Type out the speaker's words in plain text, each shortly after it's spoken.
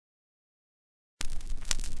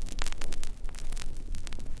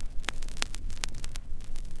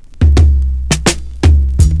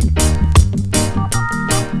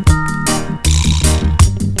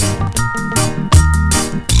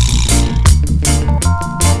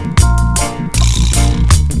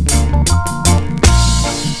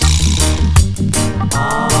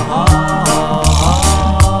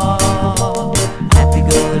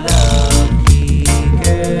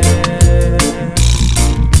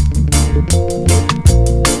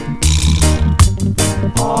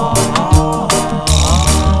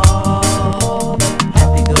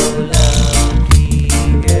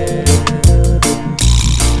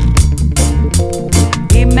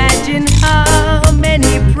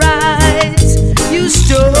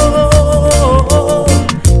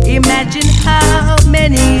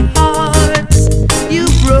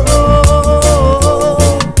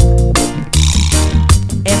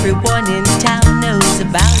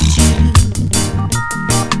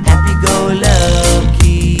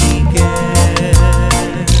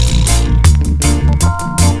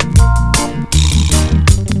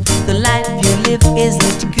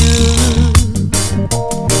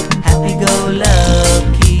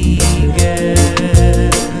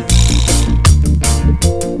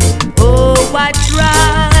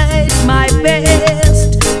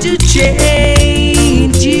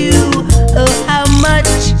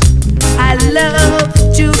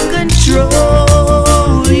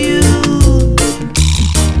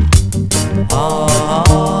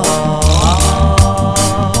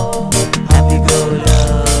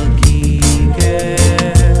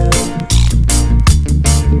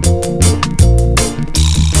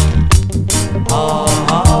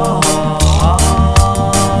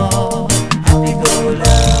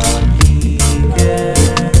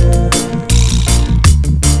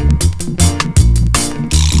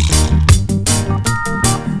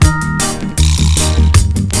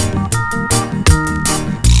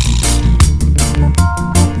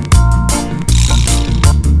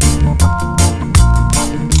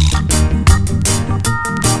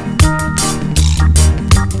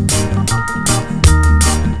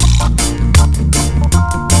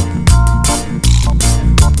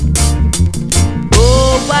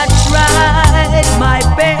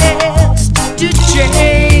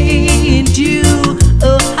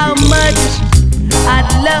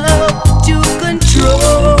love to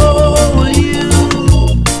control you.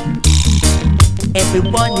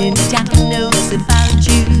 Everyone in town knows about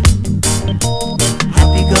you.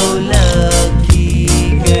 Happy-go-lucky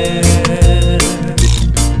girl.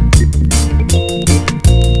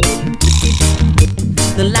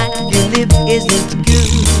 The life you live isn't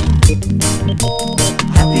good.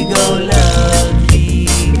 Happy-go-lucky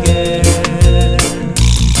girl.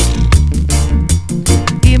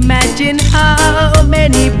 Imagine how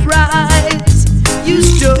many prides you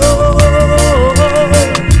stole.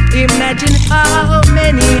 Imagine how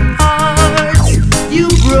many hearts you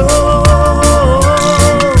broke.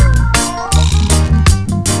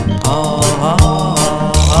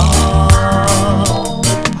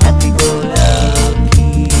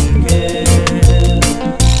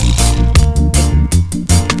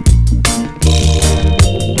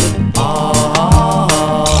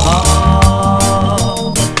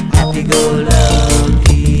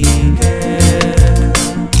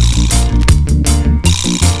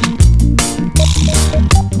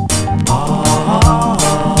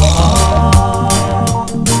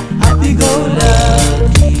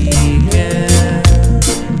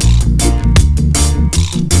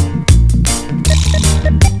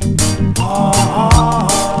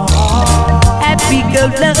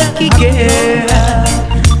 Lucky girl,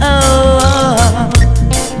 oh,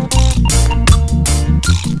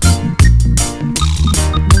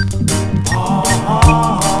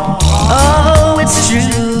 oh, it's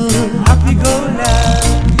true.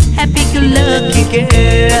 Happy-go-lucky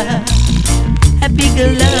girl,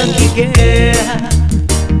 happy-go-lucky girl.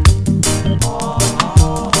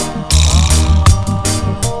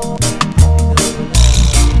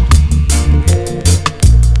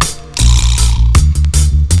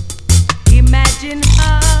 Imagine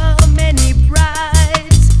how many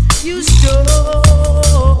brides you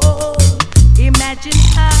stole. Imagine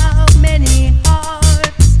how many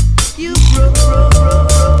hearts you broke.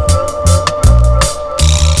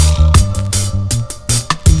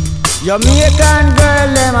 Jamaican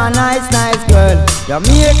girl, them a nice, nice girl.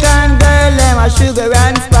 Jamaican girl, them a sugar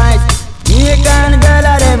and spice. Jamaican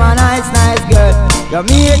girl, them a nice, nice girl.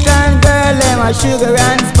 Jamaican girl, them a sugar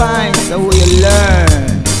and spice. So we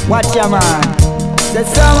learn. Watch your man. That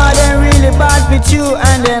some of them really bad with you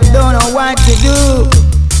and them don't know what to do.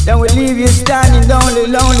 Then we leave you standing down the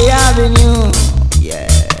lonely avenue. Yeah,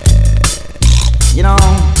 you know.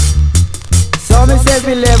 So me say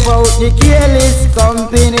we left out the careless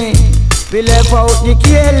company. We left out the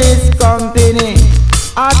careless company.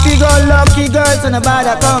 Happy-go-lucky girls and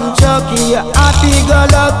nobody come chucky.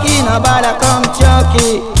 Happy-go-lucky, nobody come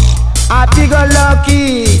chucky.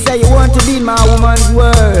 Happy-go-lucky, say you want to be my woman's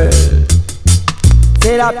world.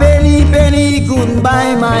 Say that penny couldn't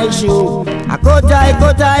buy my shoe. A cut I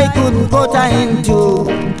couldn't cut her in two.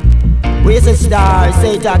 Where's the star?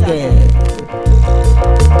 Say it again.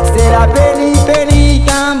 Say that penny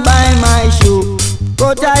can't buy my shoe.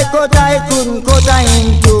 Cut I couldn't cut her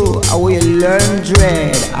in two. I will learn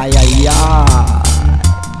dread, ay.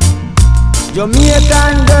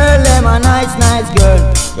 Jamaican girl, them a nice, nice girl.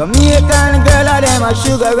 Jamaican girl, them a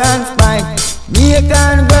sugar and spice.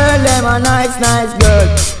 Jamaican girl, them a nice, nice girl.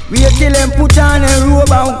 Wait till them put on a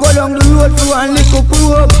robe and go down the road through and lick up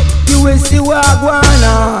rope. You will see what I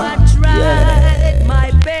wanna. I tried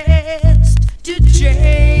my best to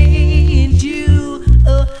change you.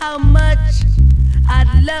 Oh, how much I'd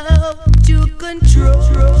love to control.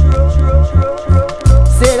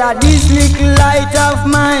 Say that this little light of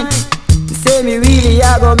mine, say me really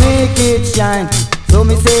I go make it shine. So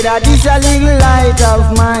me say that this a little light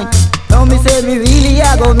of mine. So me say me really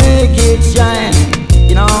I go make it shine.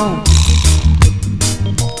 You know.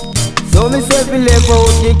 So me say we left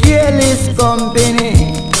out the careless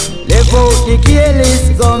company. Left out the careless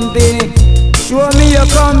company. Show me your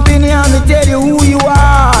company and me tell you who you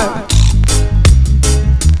are.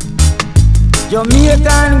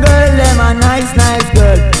 Jamaican girl, them a nice, nice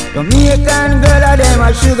girl. Jamaican girl, them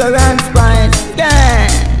a sugar and spice. Yeah.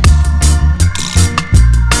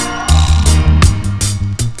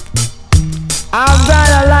 I've got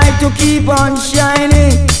a light to keep on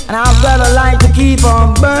shining, and I've got a light to keep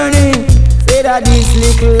on burning. Say that this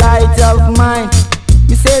little light of mine,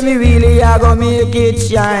 you say me really I gonna make it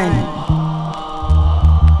shine.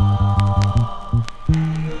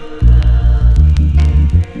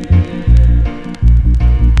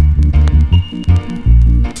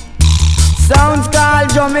 Sounds called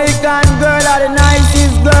Jamaican girl are the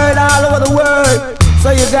nicest girl all over the world.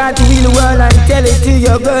 So you got to heal the world and tell it to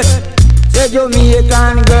your girl. Say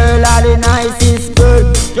Jamaican girl are the nicest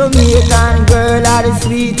girl. Jamaican girl are the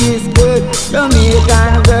sweetest girl.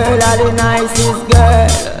 Jamaican girl are the nicest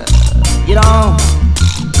girl.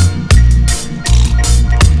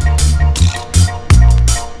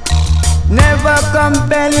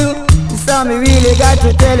 compel you. So me really got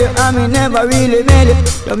to tell you, I me never really made you.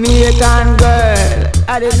 Jamaican girl,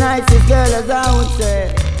 are the nicest girl as I would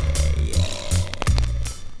say.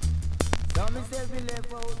 So me self me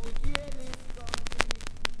left out.